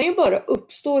 det kan ju bara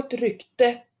uppstå ett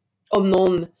rykte om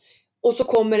någon. Och så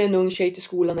kommer en ung tjej till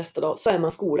skolan nästa dag. Så är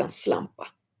man skolans slampa.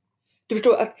 Du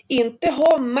förstår, att inte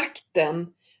ha makten.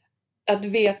 Att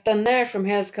veta när som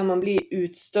helst kan man bli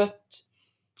utstött.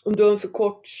 Om du har en för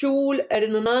kort kjol, är det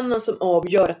någon annan som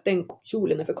avgör att den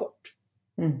kjolen är för kort.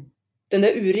 Den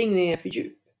där urringningen är för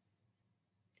djup.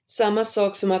 Samma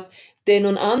sak som att det är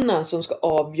någon annan som ska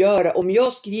avgöra. Om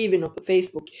jag skriver något på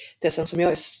Facebook, Tessan, som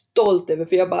jag är stolt över.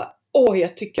 För jag bara,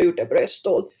 jag tycker jag har gjort det bra, jag är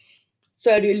stolt. Så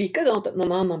är det ju likadant att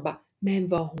någon annan bara, men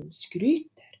vad hon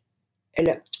skryter.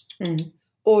 Eller,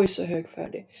 oj så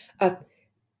högfärdig. Att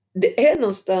det är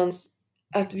någonstans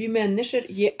att vi människor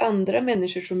ger andra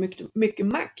människor så mycket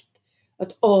makt.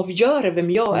 Att avgöra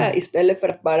vem jag är istället för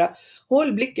att bara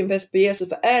håll blicken fäst på Jesus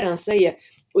för är han säger.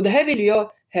 Och det här vill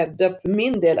jag hävda för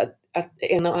min del att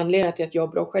en av anledningarna till att jag har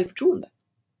bra självförtroende.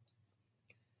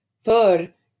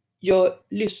 För jag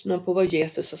lyssnar på vad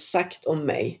Jesus har sagt om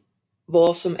mig.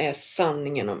 Vad som är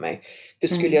sanningen om mig. För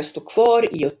skulle jag stå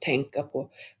kvar i och tänka på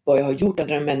vad jag har gjort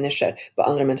andra människor. Vad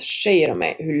andra människor säger om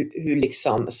mig. Hur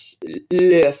liksom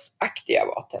lösaktiga jag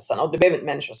var, Tessan. Och det behöver inte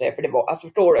människor säga. För det var, alltså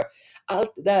förstår du.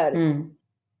 Allt det där.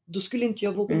 Då skulle inte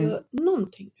jag våga göra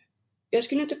någonting. Jag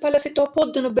skulle inte palla sitta på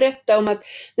podden och berätta om att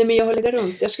nej men jag har legat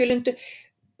runt. Jag skulle inte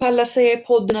palla säga i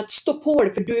podden att stå på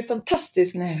det för du är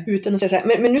fantastisk. Nej. Utan att säga så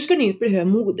här, men nu ska ni inte bli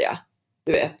högmodiga.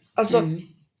 Du vet. Alltså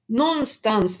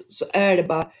någonstans så är det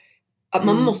bara att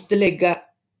man måste lägga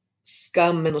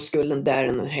skammen och skulden där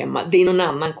den är hemma. Det är någon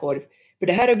annan korv. För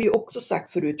det här har vi ju också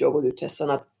sagt förut, jag och du Tessan,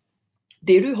 att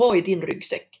det du har i din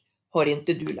ryggsäck har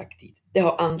inte du lagt dit. Det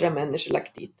har andra människor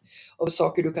lagt dit. Av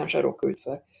saker du kanske har råkat ut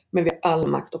för. Men vi har all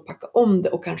makt att packa om det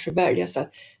och kanske välja så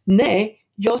att nej,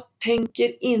 jag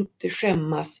tänker inte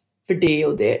skämmas för det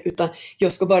och det. Utan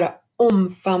jag ska bara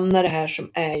omfamna det här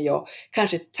som är jag.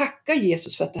 Kanske tacka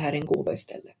Jesus för att det här är en gåva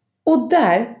istället. Och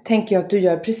där tänker jag att du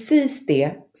gör precis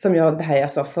det som det här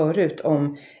jag sa förut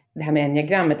om det här med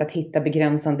enneagrammet. Att hitta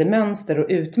begränsande mönster och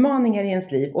utmaningar i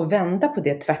ens liv och vända på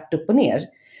det tvärt upp och ner.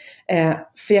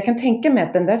 För jag kan tänka mig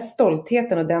att den där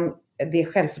stoltheten och det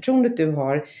självförtroendet du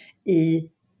har i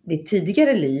ditt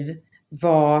tidigare liv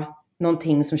var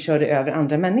någonting som körde över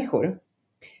andra människor.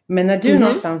 Men när du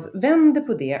någonstans vänder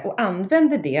på det och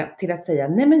använder det till att säga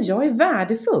nej men jag är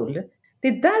värdefull. Det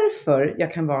är därför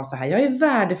jag kan vara så här. Jag är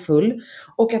värdefull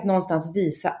och att någonstans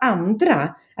visa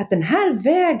andra att den här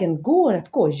vägen går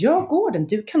att gå. Jag går den,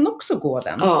 du kan också gå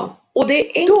den. Ja, och det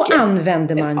är enkelt. Då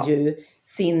använder man ju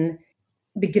sin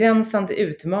begränsande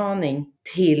utmaning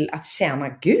till att tjäna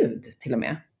Gud till och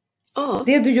med. Ja.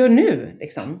 Det du gör nu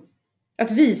liksom.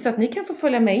 Att visa att ni kan få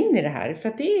följa med in i det här. För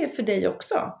att det är för dig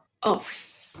också. Ja.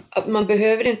 Att man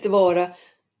behöver inte vara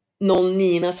någon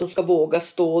Nina som ska våga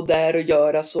stå där och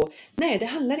göra så. Nej, det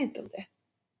handlar inte om det.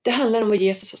 Det handlar om vad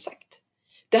Jesus har sagt.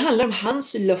 Det handlar om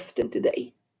hans löften till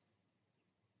dig.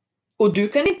 Och du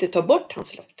kan inte ta bort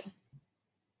hans löften.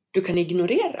 Du kan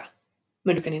ignorera.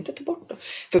 Men du kan inte ta bort dem.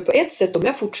 För på ett sätt, om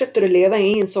jag fortsätter att leva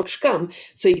i en sorts skam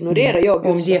så ignorerar jag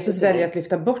Guds. Om Jesus väljer att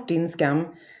lyfta bort din skam,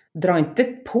 dra inte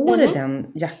på dig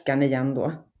den jackan igen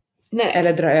då. Nej.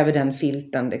 Eller dra över den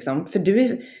filten liksom. För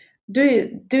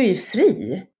du är ju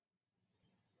fri.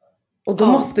 Och då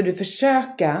måste du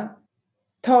försöka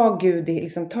ta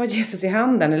ta Jesus i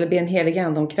handen eller be en helig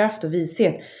ande om kraft och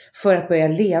vishet för att börja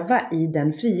leva i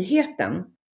den friheten.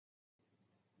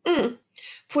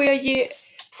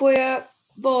 Får jag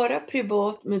vara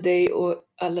privat med dig och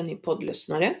alla ni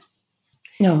poddlyssnare?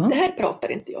 Ja. Det här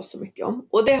pratar inte jag så mycket om.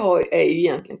 Och det är ju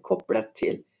egentligen kopplat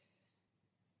till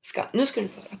nu ska ni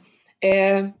få höra.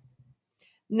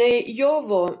 När jag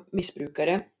var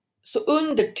missbrukare, så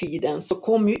under tiden så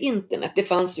kom ju internet. Det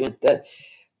fanns ju inte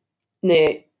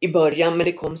i början, men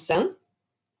det kom sen.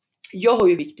 Jag har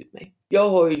ju vikt ut mig. Jag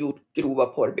har ju gjort grova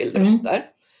porrbilder och sånt där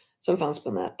som fanns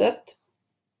på nätet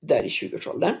där i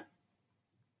 20-årsåldern.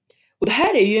 Och det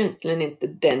här är ju egentligen inte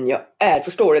den jag är,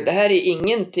 förstår du? Det här är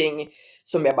ingenting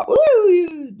som jag bara,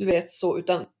 du vet så,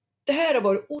 utan det här har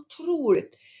varit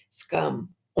otroligt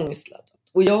ångestladdat.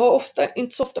 Och jag har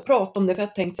inte så ofta pratat om det, för jag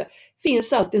har tänkt så här,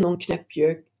 finns alltid någon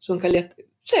knäppjök som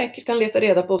säkert kan leta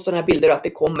reda på sådana här bilder och att det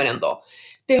kommer en dag.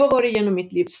 Det har varit genom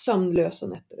mitt liv sömnlösa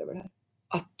nätter över det här.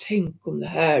 Att tänk om det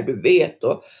här, du vet.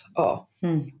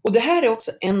 Och det här är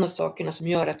också en av sakerna som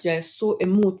gör att jag är så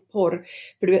emot porr.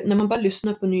 För du vet, när man bara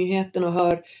lyssnar på nyheten och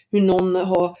hör hur någon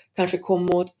har kanske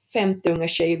kommit åt 50 unga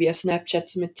tjejer via Snapchat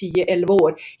som är 10-11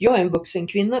 år. Jag är en vuxen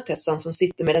kvinna, Tessan, som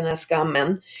sitter med den här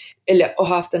skammen. Eller har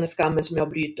haft den här skammen som jag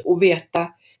bryter och veta.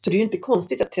 Så det är ju inte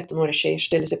konstigt att 13-åriga tjejer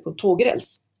ställer sig på en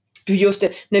tågräls. För just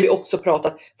det, när vi också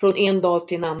pratat från en dag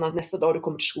till en annan, nästa dag du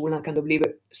kommer till skolan kan du bli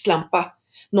slampa.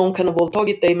 Någon kan ha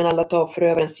våldtagit dig, men alla tar för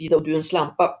över en sida och du är en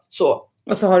slampa. Så.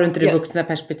 Och så har du inte det vuxna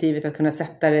perspektivet att kunna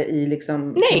sätta det i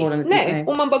liksom... Nej.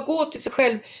 Om man bara går till sig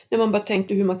själv när man bara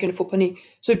tänkte hur man kunde få panik.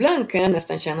 Så ibland kan jag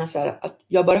nästan känna så här att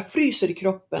jag bara fryser i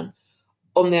kroppen.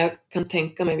 Om när jag kan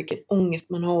tänka mig vilken ångest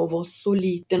man har att vara så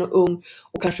liten och ung.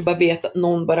 Och kanske bara vet att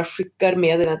någon bara skickar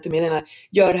meddelanden till meddelanden.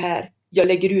 Gör det här, jag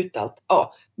lägger ut allt.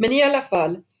 Ja, men i alla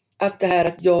fall att det här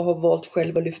att jag har valt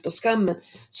själv att lyfta skammen.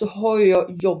 Så har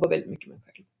jag jobbat väldigt mycket med mig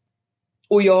själv.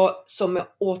 Och jag, som jag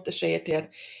återsäger till er,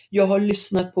 jag har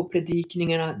lyssnat på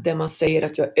predikningarna där man säger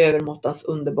att jag är övermåttans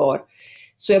underbar.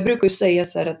 Så jag brukar ju säga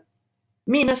så här att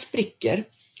mina sprickor,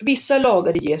 vissa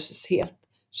lagade Jesus helt.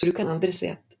 Så du kan aldrig se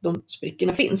att de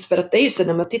sprickorna finns. För att det är ju så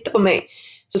när man tittar på mig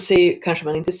så kanske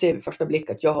man inte ser vid första blick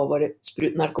att jag har varit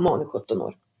sprutnarkoman i 17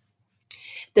 år.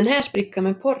 Den här sprickan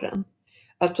med porren.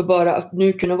 Alltså bara att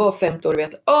nu kunna vara 50 år och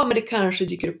veta men det kanske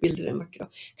dyker upp bilder en vacker dag.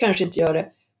 Kanske inte gör det.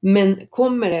 Men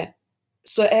kommer det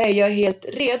så är jag helt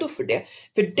redo för det.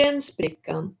 För den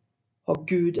sprickan har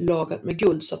Gud lagat med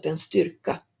guld så att det är en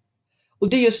styrka. Och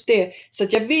det är just det. Så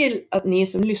att jag vill att ni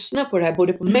som lyssnar på det här,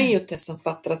 både på mig och Tessan,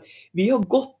 fattar att vi har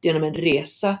gått genom en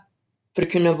resa för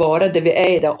att kunna vara där vi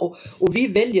är idag. Och vi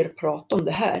väljer att prata om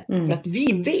det här. För att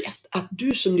vi vet att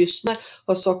du som lyssnar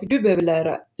har saker du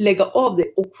behöver lägga av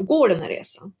dig och få gå den här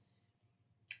resan.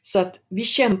 Så att vi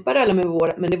kämpar alla med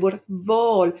men det är vårt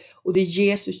val och det är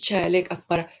Jesus kärlek att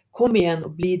bara kom igen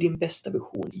och bli din bästa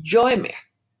version. Jag är med.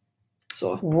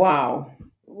 Så.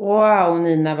 Wow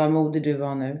Nina, vad modig du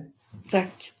var nu.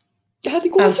 Tack. Jag hade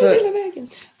gått hela vägen.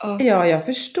 Ja, jag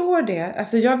förstår det.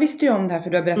 Alltså jag visste ju om det här för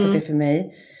du har berättat det för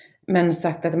mig. Men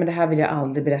sagt att det här vill jag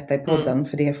aldrig berätta i podden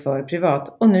för det är för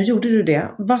privat. Och nu gjorde du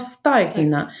det. Vad starkt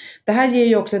Nina. Det här ger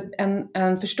ju också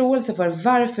en förståelse för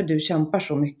varför du kämpar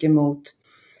så mycket mot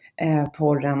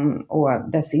porren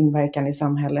och dess inverkan i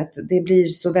samhället. Det blir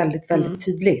så väldigt, väldigt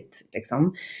tydligt.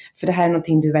 Liksom. För det här är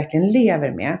någonting du verkligen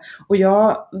lever med. Och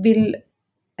jag vill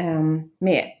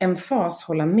med emfas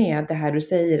hålla med det här du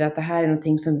säger. Att det här är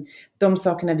någonting som, de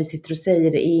sakerna vi sitter och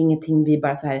säger, det är ingenting vi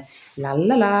bara så här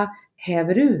lalala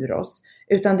häver ur oss.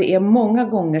 Utan det är många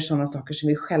gånger sådana saker som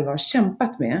vi själva har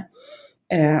kämpat med.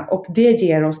 Och det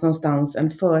ger oss någonstans en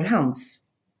förhands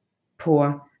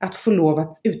på att få lov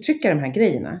att uttrycka de här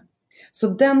grejerna. Så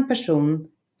den person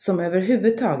som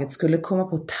överhuvudtaget skulle komma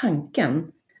på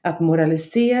tanken att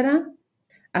moralisera,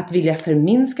 att vilja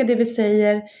förminska det vi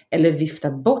säger eller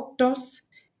vifta bort oss.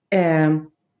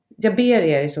 Jag ber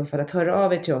er i så fall att höra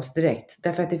av er till oss direkt.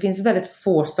 Därför att det finns väldigt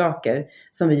få saker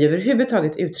som vi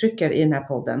överhuvudtaget uttrycker i den här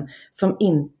podden som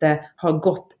inte har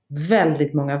gått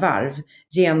väldigt många varv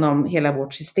genom hela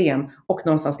vårt system och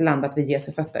någonstans landat vid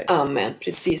Jesu fötter. Amen,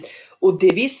 precis. Och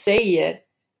det vi säger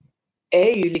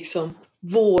är ju liksom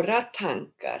våra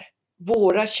tankar,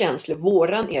 våra känslor,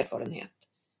 våran erfarenhet.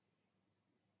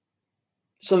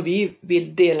 Som vi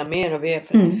vill dela med av er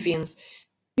för att det finns.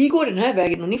 Vi går den här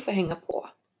vägen och ni får hänga på.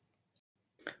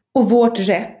 Och vårt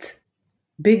rätt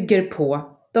bygger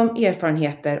på de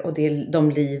erfarenheter och de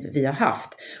liv vi har haft.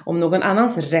 Om någon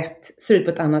annans rätt ser ut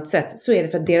på ett annat sätt, så är det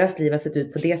för att deras liv har sett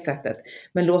ut på det sättet.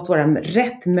 Men låt våra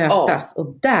rätt mötas,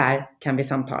 och där kan vi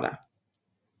samtala.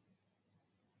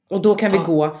 Och då kan vi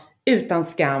gå utan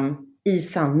skam i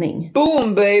sanning.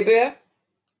 Boom baby!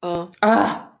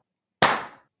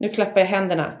 Nu klappar jag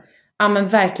händerna. Ja men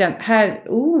verkligen, här,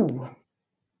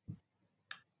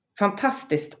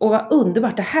 fantastiskt, och vad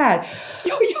underbart det här.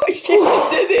 Jag kände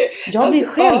det. Jag blir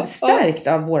själv stärkt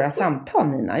av våra samtal,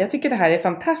 Nina. Jag tycker det här är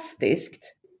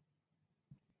fantastiskt.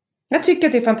 Jag tycker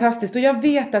att det är fantastiskt, och jag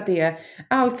vet att det är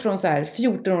allt från så här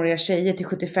 14-åriga tjejer till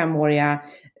 75-åriga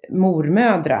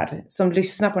mormödrar som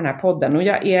lyssnar på den här podden. Och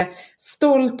jag är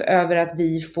stolt över att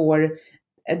vi får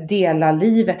dela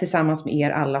livet tillsammans med er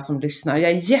alla som lyssnar.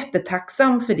 Jag är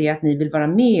jättetacksam för det, att ni vill vara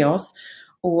med oss.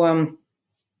 Och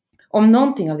om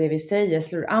någonting av det vi säger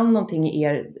slår an någonting i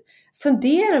er,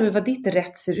 fundera över vad ditt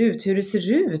rätt ser ut, hur det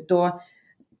ser ut,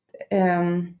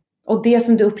 och det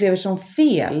som du upplever som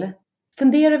fel.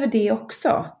 Fundera över det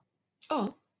också.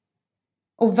 Ja.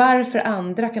 Och varför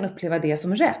andra kan uppleva det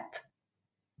som rätt.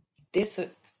 Det är så,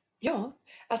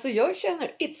 alltså jag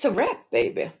känner, it's a wrap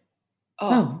baby.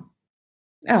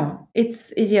 Ja,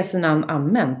 it's i Jesu namn,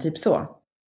 amen, typ så.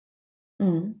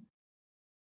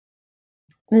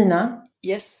 Nina?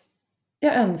 Yes.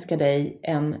 Jag önskar dig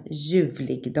en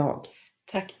ljuvlig dag.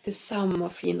 Tack detsamma,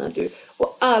 fina du.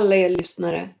 Och alla er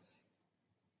lyssnare.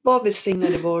 Var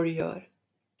välsignade vad du gör.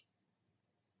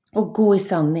 Och gå i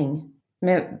sanning.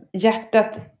 Med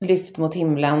hjärtat lyft mot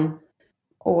himlen.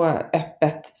 Och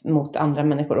öppet mot andra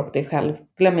människor och dig själv.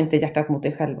 Glöm inte hjärtat mot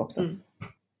dig själv också.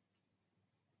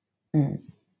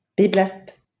 Be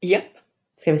blessed. Japp.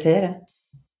 Ska vi säga det?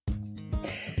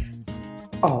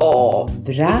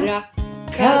 Abra.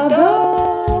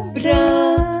 Kadabra.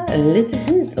 Lite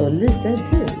hit och lite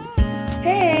dit.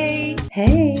 Hej!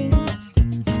 Hej!